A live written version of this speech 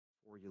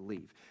you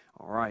leave.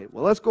 All right,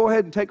 well, let's go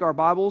ahead and take our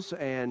Bibles,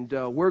 and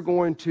we're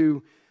going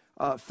to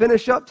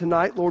finish up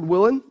tonight, Lord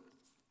willing,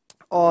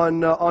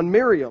 on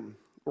Miriam.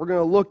 We're going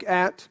to look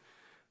at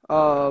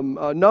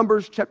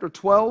Numbers chapter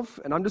 12,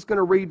 and I'm just going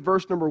to read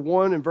verse number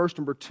 1 and verse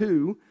number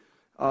 2.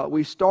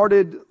 We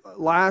started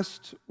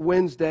last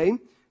Wednesday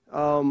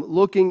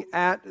looking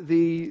at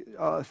the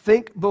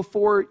think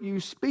before you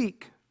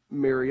speak,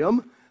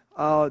 Miriam.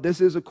 This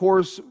is, of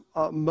course,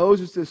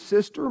 Moses'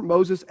 sister,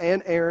 Moses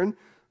and Aaron,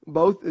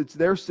 both, it's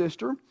their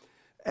sister.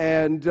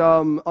 And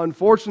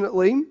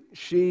unfortunately,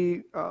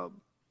 she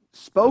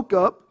spoke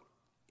up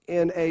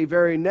in a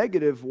very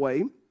negative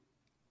way,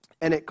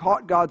 and it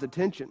caught God's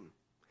attention.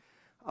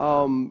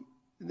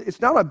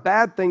 It's not a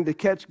bad thing to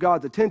catch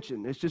God's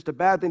attention. It's just a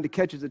bad thing to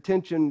catch His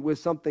attention with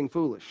something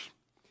foolish.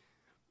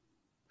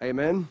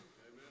 Amen?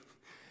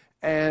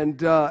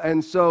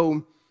 And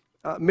so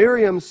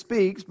Miriam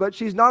speaks, but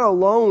she's not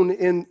alone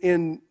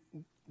in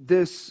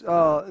this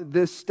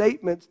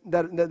statement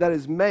that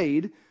is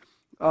made.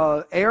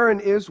 Aaron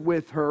is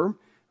with her,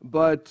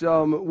 but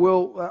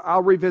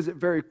I'll revisit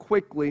very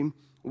quickly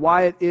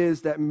why it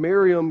is that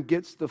Miriam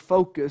gets the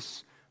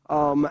focus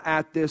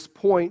at this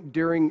point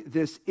during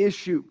this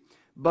issue.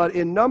 But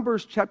in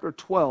Numbers chapter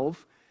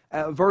 12,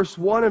 verse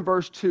 1 and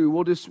verse 2,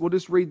 we'll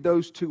just read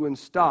those two and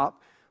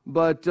stop.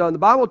 But the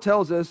Bible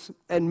tells us,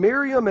 "And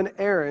Miriam and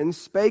Aaron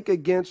spake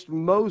against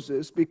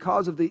Moses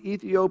because of the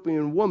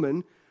Ethiopian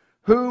woman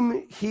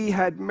whom he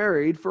had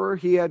married, for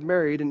he had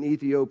married an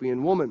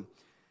Ethiopian woman.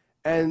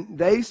 And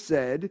they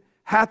said,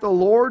 Hath the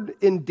Lord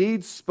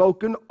indeed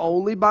spoken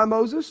only by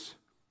Moses?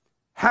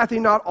 Hath he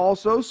not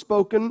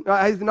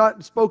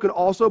spoken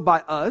also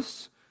by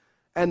us?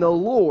 And the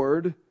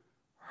Lord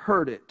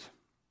heard it."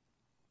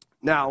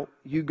 Now,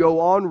 you go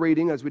on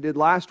reading, as we did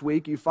last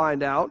week, you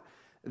find out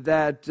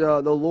that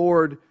the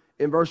Lord,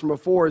 in verse number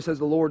 4, it says,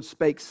 "The Lord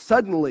spake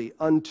suddenly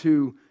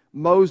unto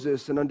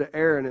Moses and unto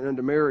Aaron and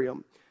unto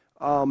Miriam."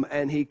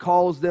 And he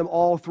calls them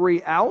all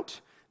three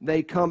out.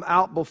 They come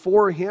out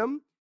before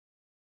him.